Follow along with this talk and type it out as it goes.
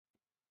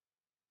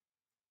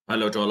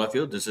Hello to all of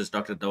you. This is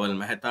Dr. Dhaval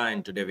Maheta,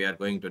 and today we are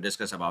going to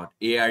discuss about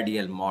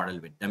ARDL model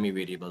with dummy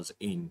variables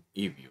in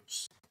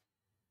EViews.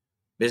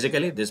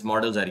 Basically, these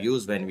models are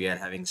used when we are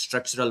having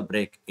structural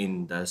break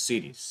in the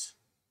series.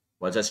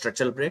 What's a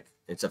structural break?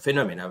 It's a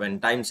phenomena when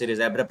time series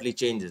abruptly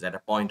changes at a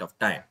point of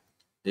time.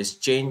 This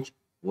change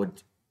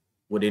would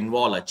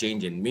involve a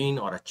change in mean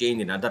or a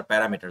change in other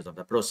parameters of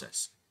the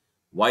process.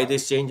 Why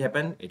this change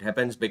happen? It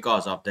happens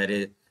because of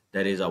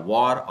there is a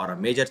war or a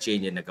major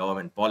change in the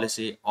government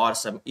policy, or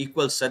some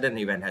equal sudden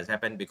event has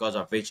happened because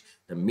of which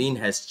the mean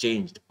has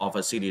changed of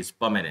a series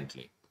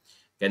permanently.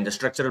 Can the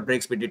structural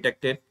breaks be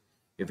detected?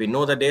 If we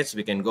know the dates,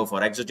 we can go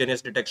for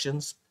exogenous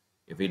detections.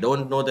 If we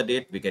don't know the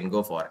date, we can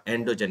go for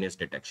endogenous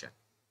detection.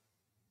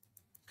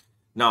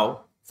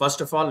 Now,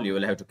 first of all, you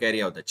will have to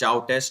carry out the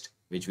Chow test,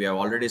 which we have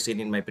already seen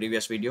in my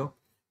previous video.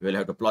 We will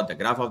have to plot the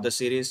graph of the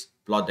series,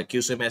 plot the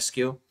QSIM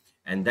SQ,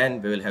 and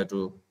then we will have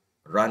to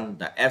run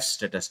the F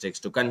statistics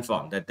to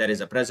confirm that there is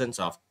a presence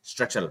of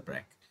structural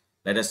break.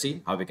 Let us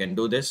see how we can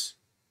do this.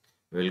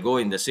 We will go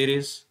in the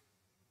series.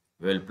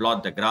 We will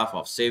plot the graph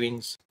of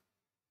savings.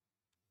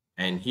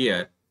 And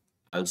here,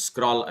 I'll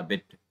scroll a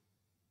bit.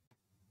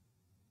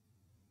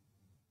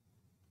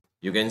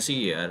 You can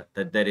see here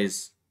that there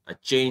is a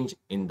change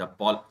in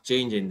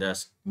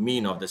the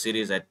mean of the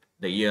series at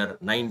the year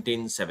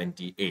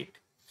 1978.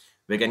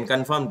 We can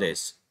confirm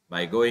this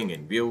by going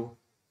in view,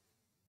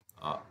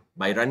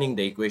 by running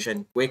the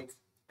equation quick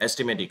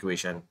estimate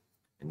equation,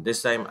 and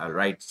this time I'll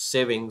write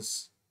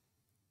savings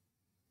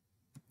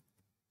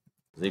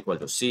is equal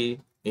to C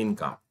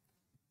income.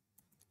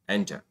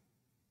 Enter.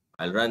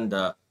 I'll run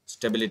the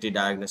stability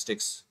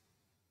diagnostics,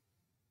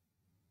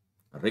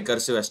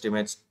 recursive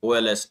estimates,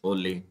 OLS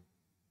only,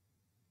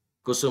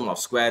 QSUM of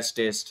squares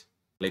test,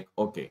 click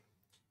OK.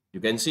 You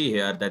can see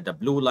here that the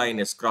blue line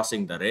is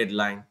crossing the red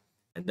line,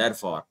 and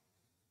therefore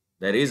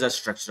there is a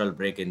structural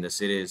break in the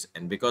series,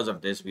 and because of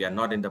this we are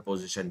not in the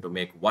position to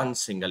make one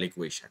single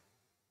equation.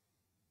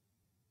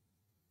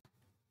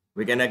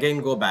 We can again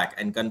go back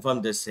and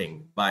confirm this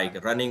thing by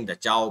running the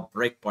Chow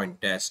breakpoint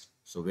test.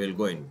 So we'll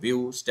go in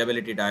view,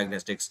 stability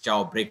diagnostics,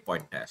 Chow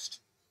breakpoint test,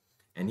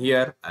 and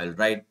here I'll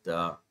write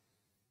the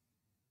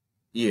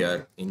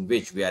year in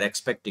which we are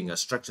expecting a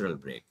structural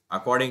break.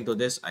 According to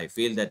this, I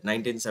feel that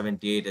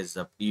 1978 is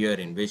the year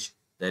in which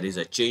there is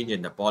a change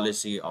in the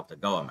policy of the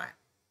government.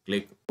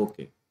 Click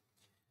OK.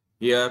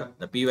 Here,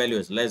 the p-value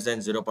is less than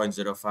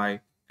 0.05,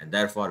 and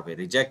therefore we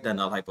reject the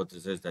null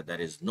hypothesis that there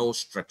is no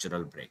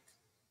structural break.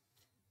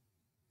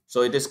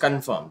 So it is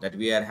confirmed that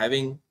we are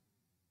having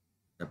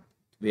a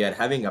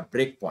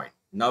breakpoint.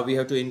 Now we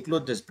have to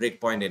include this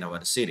breakpoint in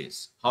our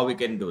series. How we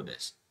can do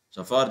this?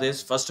 So for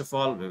this, first of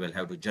all, we will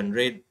have to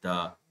generate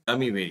the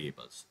dummy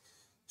variables.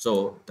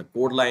 So the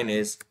code line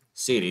is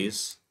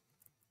series.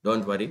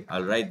 Don't worry,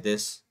 I'll write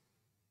this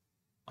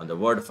on the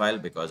Word file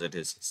because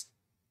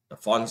the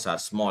fonts are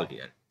small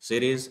here.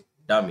 Series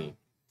dummy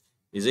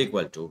is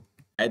equal to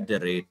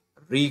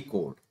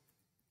 @recode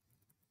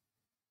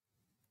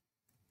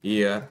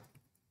year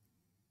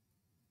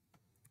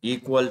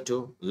equal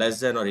to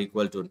less than or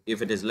equal to,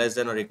 if it is less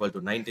than or equal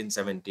to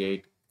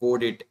 1978,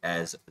 code it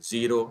as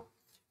 0.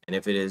 And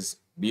if it is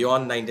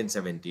beyond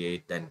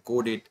 1978, then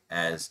code it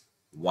as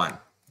 1.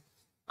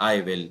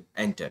 I will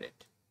enter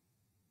it.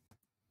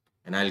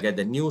 And I'll get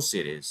the new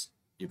series.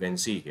 You can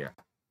see here.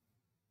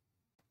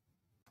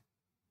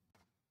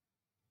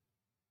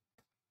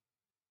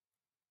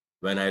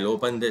 When I'll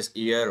open this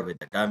year with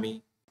the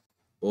dummy,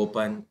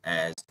 open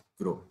as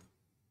group.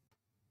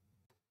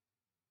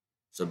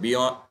 So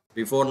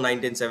before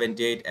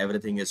 1978,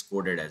 everything is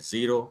coded as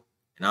 0.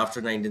 And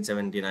after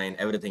 1979,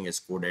 everything is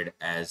coded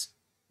as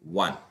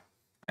 1.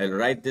 I'll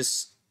write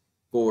this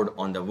code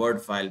on the Word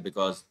file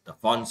because the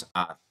fonts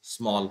are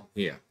small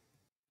here.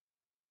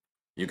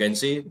 You can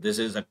see this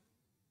is a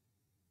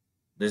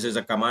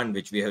command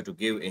which we have to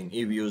give in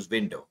EViews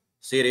window.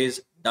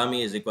 Series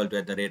dummy is equal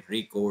to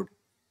 @recode.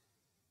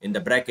 In the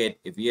bracket,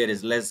 if year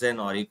is less than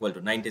or equal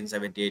to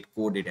 1978,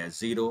 code it as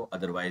 0,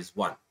 otherwise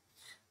 1.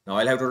 Now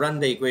I'll have to run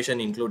the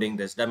equation including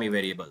this dummy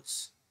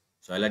variables.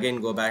 So I'll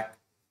again go back,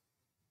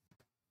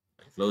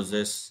 close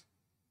this,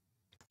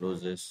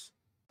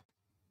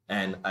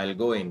 and I'll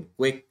go in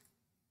quick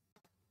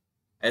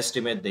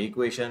estimate the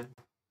equation,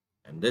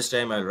 and this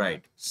time I'll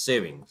write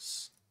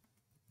savings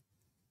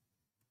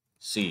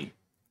C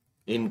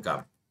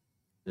income.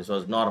 This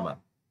was normal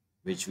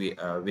which we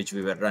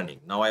were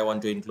running. Now I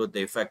want to include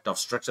the effect of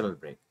structural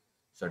break.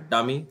 So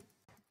dummy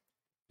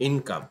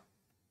income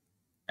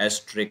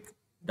asterisk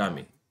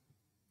dummy.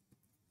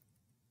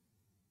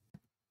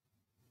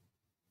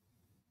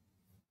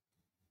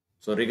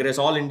 So regress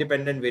all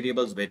independent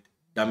variables with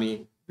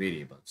dummy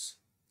variables.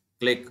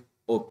 Click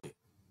OK.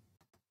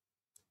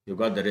 You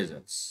got the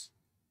results.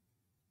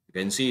 You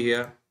can see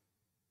here,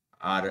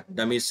 are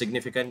dummy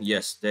significant?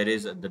 Yes,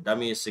 the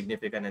dummy is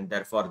significant, and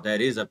therefore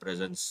there is a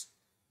presence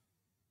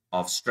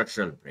of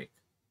structural break.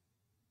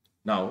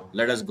 Now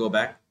let us go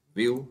back,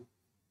 view,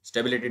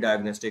 stability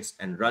diagnostics,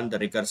 and run the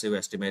recursive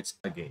estimates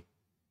again.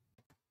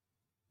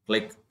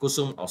 Click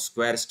QSUM of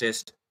squares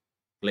test,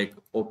 Click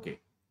OK.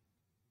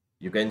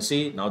 You can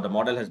see now the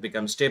model has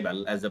become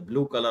stable as the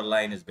blue color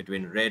line is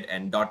between red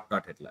and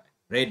dotted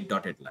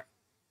line.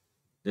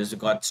 This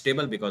got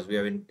stable because we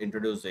have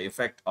introduced the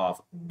effect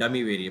of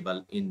dummy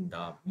variable in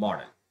the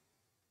model.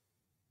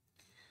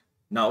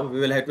 Now we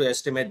will have to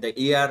estimate the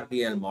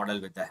ARDL model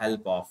with the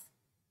help of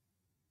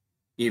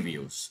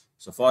EViews.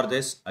 So for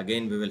this,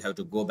 again, we will have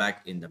to go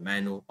back in the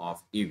menu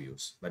of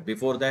EViews. But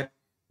before that,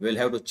 we will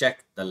have to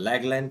check the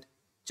lag length,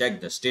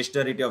 check the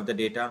stationarity of the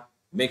data,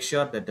 make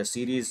sure that the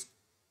series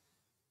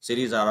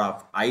are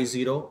of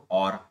I0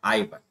 or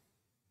I1.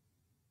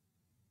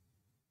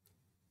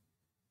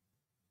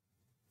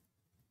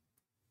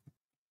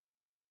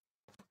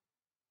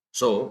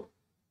 So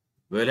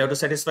we will have to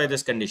satisfy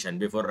this condition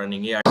before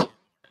running ARDL.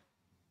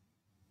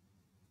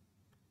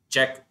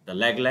 Check the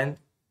lag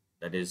length,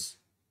 that is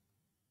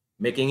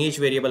making each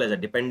variable as a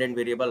dependent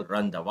variable,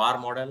 run the var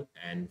model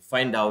and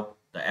find out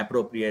the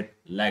appropriate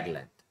lag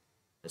length.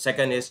 The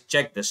second is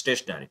check the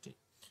stationarity.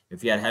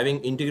 If we are having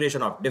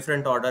integration of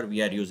different order,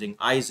 we are using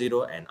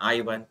I0 and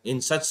I1.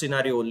 In such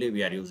scenario only,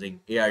 we are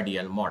using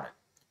ARDL model.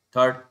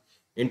 Third,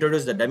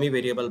 introduce the dummy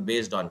variable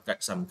based on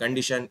some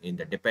condition in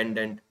the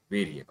dependent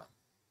variable.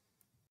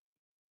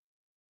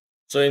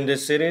 So in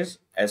this series,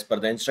 as per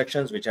the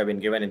instructions which have been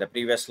given in the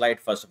previous slide,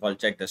 first of all,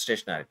 check the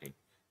stationarity.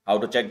 How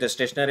to check the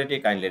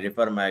stationarity? Kindly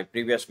refer my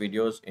previous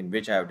videos in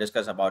which I have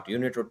discussed about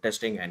unit root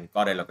testing and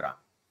correlogram.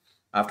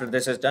 After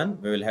this is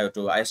done, we will have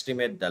to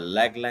estimate the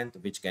lag length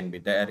which can be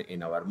there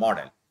in our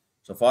model.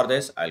 So for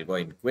this, I'll go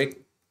in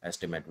quick,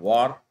 estimate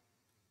var,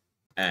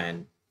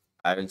 and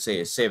I will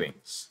say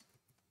savings.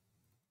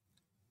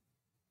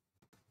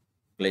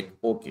 Click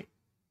OK.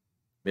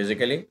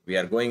 Basically, we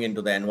are going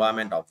into the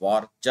environment of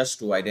var just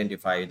to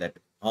identify that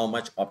how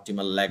much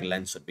optimal lag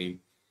length should be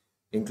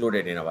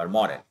included in our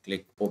model.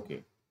 Click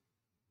OK.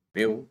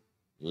 View,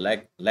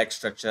 lag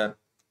structure,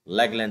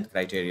 lag length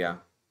criteria,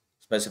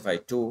 specify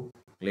 2,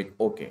 click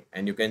OK.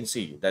 And you can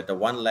see that the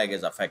one lag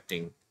is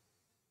affecting,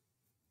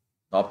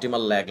 the optimal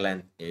lag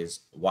length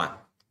is 1.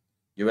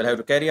 You will have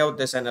to carry out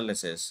this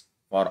analysis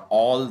for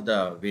all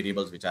the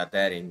variables which are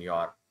there in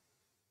your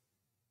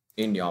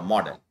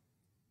model.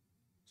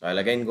 So I'll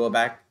again go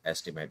back,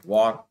 estimate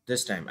var.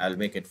 This time I'll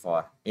make it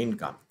for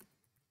income.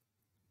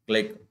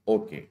 Click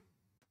OK.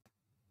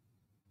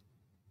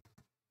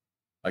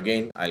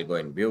 Again, I'll go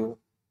in view,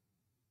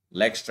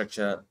 lag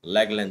structure,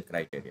 lag length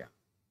criteria.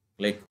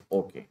 Click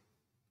OK.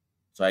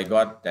 So I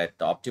got that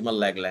the optimal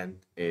lag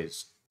length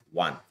is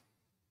 1.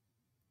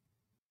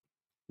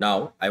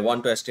 Now I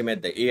want to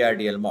estimate the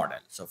ARDL model.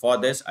 So for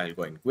this, I'll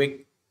go in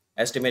quick,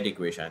 estimate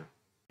equation.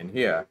 And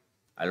here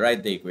I'll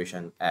write the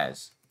equation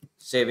as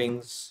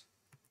savings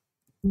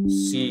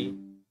C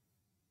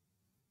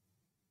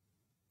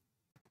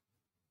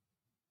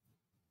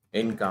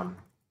income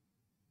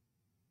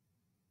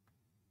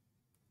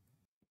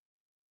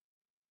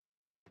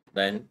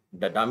then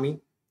the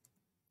dummy.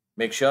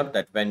 Make sure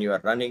that when you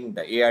are running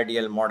the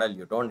ARDL model,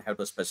 you don't have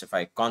to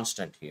specify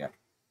constant here.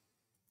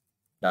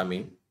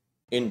 Dummy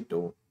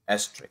into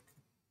asterisk.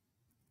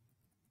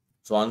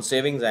 So on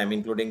savings, I am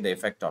including the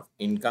effect of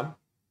income,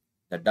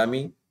 the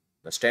dummy,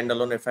 the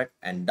standalone effect,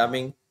 and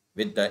dumbing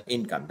with the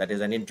income. That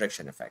is an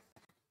interaction effect.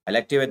 I'll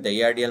activate the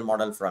ARDL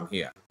model from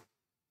here.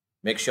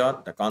 Make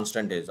sure the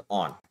constant is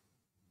on.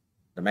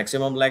 The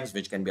maximum lags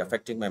which can be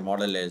affecting my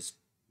model is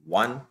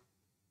 1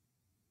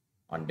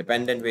 on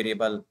dependent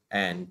variable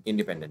and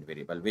independent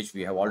variable, which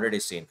we have already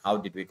seen. How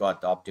did we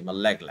got the optimal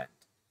lag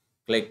length?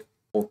 Click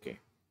OK.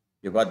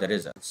 You got the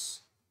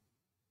results.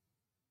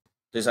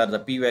 These are the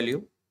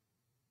p-value.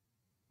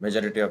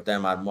 Majority of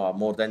them are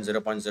more than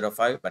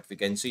 0.05, but we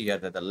can see here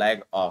that the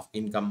lag of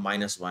income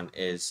 -1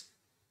 is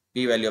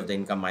p-value of the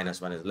income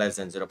 -1 is less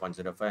than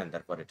 0.05, and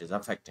therefore it is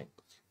affecting.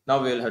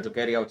 Now we will have to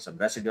carry out some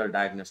residual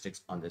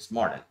diagnostics on this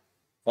model.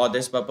 For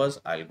this purpose,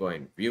 I'll go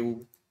in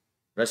view,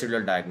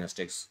 residual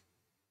diagnostics,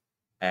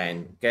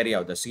 and carry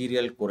out the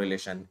serial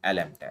correlation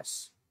LM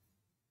test.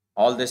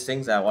 All these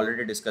things I have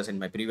already discussed in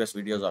my previous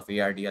videos of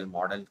ARDL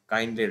model.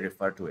 Kindly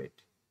refer to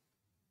it.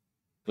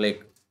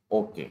 Click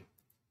OK.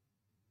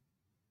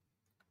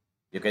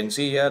 You can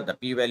see here the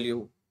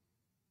p-value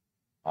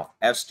of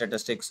F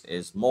statistics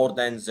is more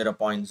than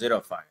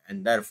 0.05,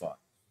 and therefore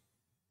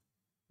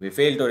we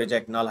fail to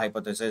reject null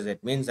hypothesis.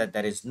 It means that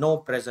there is no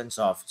presence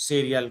of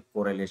serial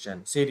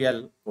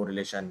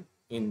correlation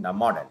in the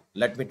model.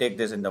 Let me take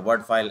this in the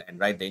Word file and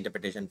write the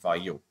interpretation for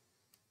you.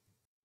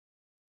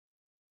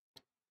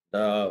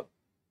 The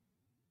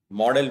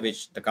model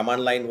which the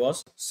command line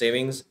was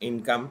savings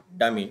income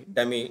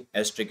dummy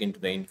asterisk into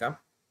the income.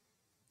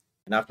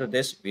 And after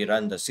this, we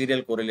run the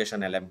serial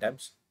correlation LM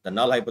tabs. The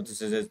null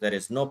hypothesis is there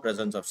is no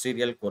presence of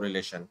serial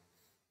correlation.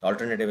 The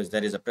alternative is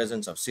there is a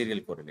presence of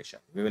serial correlation.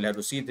 We will have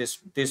to see this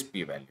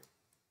p-value.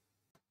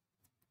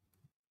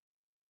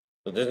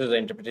 So this is the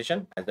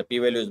interpretation. As the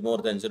p-value is more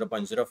than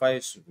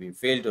 0.05, so we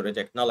fail to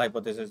reject null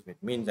hypothesis,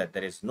 which means that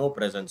there is no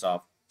presence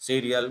of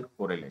serial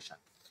correlation.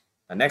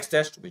 The next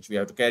test which we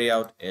have to carry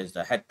out is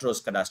the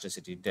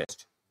heteroscedasticity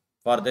test.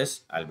 For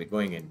this, I'll be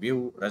going in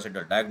view,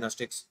 residual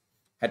diagnostics,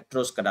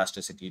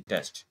 heteroscedasticity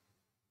test.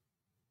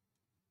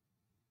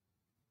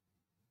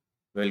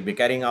 We will be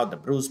carrying out the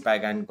Bruce,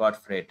 Pag and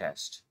Godfrey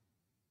test.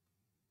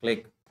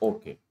 Click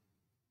OK.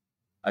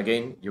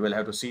 Again, you will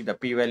have to see the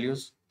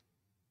p-values.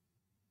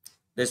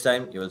 This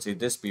time, you will see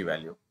this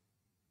p-value.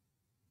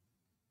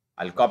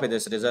 I'll copy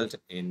this result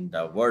in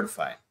the Word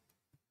file.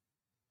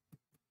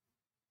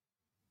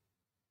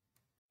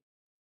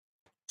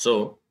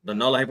 So, the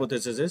null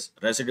hypothesis is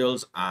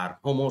residuals are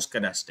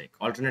homoscedastic.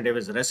 Alternative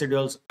is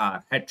residuals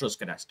are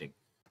heteroscedastic.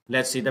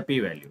 Let's see the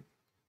p-value.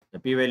 The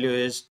p-value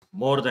is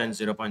more than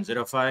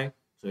 0.05.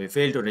 So, we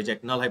fail to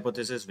reject null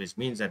hypothesis, which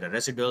means that the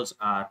residuals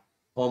are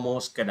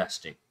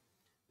homoscedastic.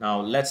 Now,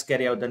 let's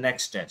carry out the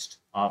next test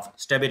of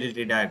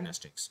stability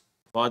diagnostics.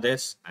 For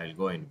this, I'll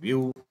go in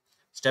View,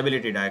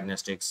 Stability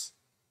Diagnostics,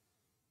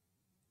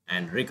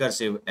 and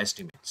Recursive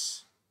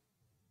Estimates.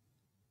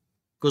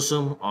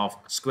 Kusum of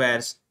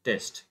squares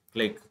test.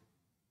 Click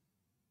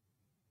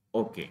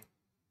OK.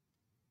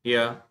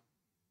 Here,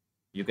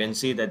 you can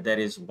see that there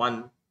is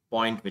one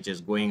point which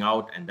is going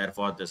out, and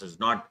therefore this is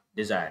not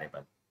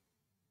desirable.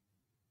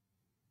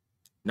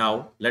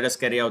 Now, let us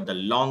carry out the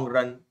long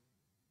run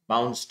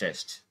bounce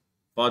test.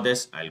 For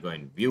this, I'll go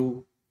in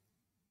View,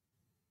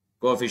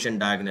 Coefficient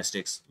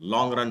Diagnostics,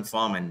 Long Run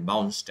Form and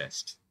Bounce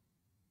Test.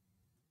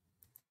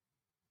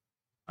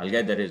 I'll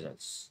get the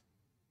results.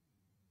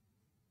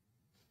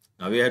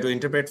 Now we have to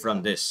interpret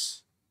from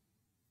this.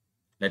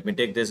 Let me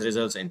take these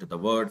results into the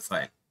Word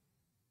file.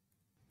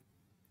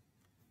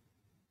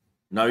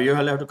 Now you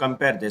will have to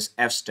compare this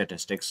F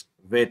statistics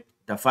with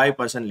the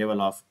 5%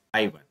 level of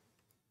I1.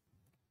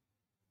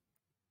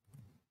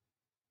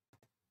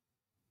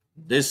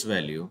 This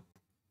value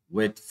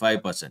with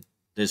 5%,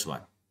 this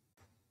one,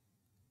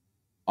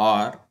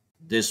 or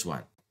this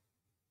one.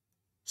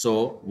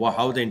 So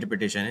how the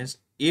interpretation is,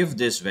 if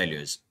this value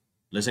is,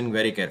 listen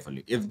very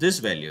carefully, if this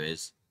value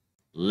is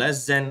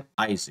less than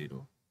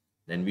I0,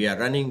 then we are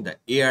running the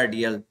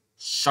ARDL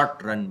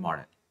short run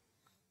model.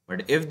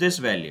 But if this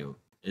value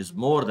is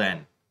more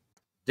than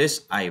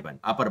this I1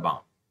 upper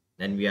bound,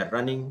 then we are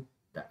running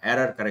the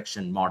error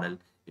correction model.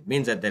 It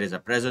means that there is a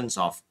presence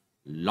of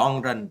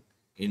long run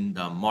in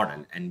the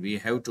model, and we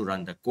have to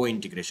run the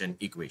co-integration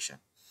equation.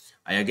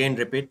 I again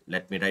repeat,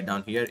 let me write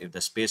down here, if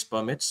the space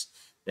permits,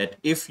 that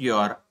if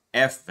your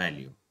F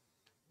value,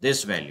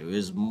 this value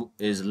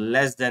is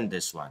less than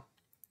this one,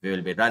 we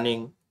will be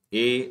running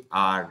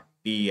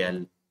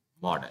ARDL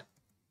model.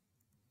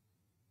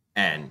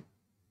 And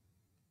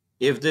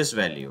if this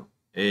value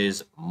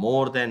is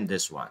more than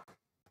this one,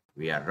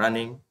 we are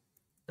running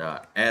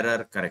the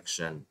error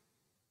correction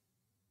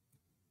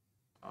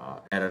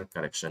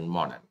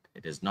model.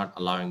 It is not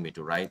allowing me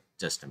to write.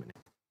 Just a minute.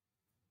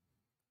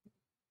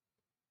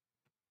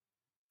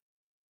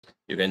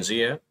 You can see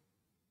here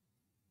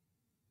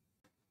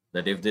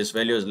that if this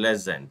value is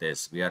less than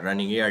this, we are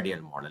running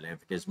ARDL model.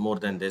 If it is more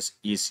than this,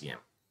 ECM.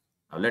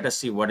 Now let us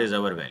see what is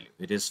our value.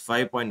 It is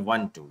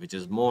 5.12, which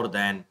is more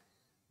than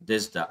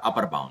this, the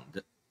upper bound.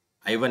 The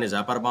I1 is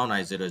upper bound,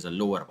 I0 is a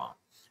lower bound.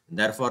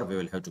 Therefore, we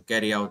will have to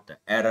carry out the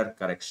error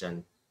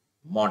correction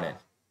model.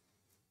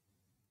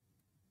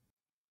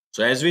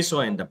 So as we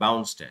saw in the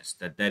bounce test,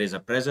 that there is a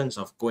presence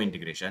of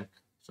co-integration.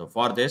 So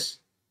for this,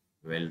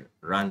 we'll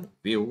run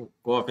View,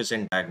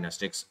 Coefficient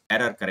Diagnostics,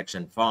 Error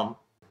Correction Form,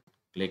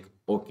 click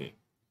OK.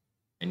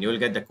 And you will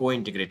get the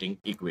co-integrating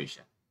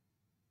equation.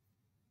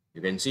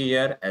 You can see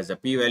here as the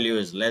p-value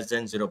is less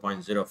than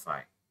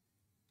 0.05.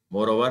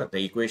 Moreover,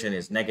 the equation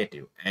is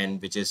negative,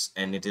 and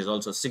it is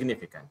also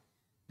significant.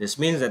 This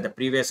means that the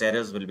previous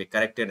errors will be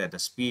corrected at the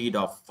speed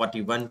of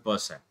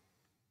 41%.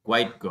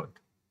 Quite good.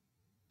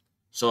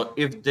 So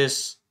if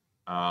this,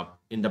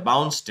 in the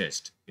bounce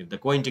test, if the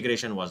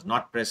co-integration was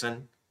not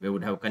present, we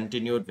would have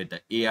continued with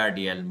the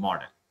ARDL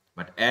model.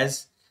 But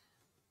as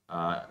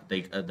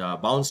the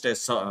bounce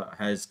test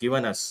has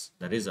given us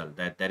the result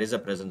that there is a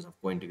presence of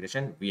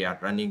co-integration, we are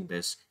running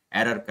this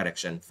error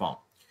correction form.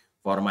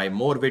 For my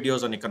more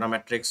videos on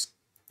econometrics,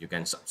 you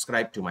can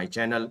subscribe to my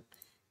channel.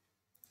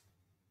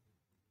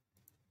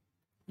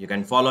 You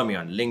can follow me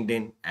on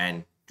LinkedIn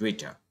and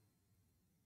Twitter.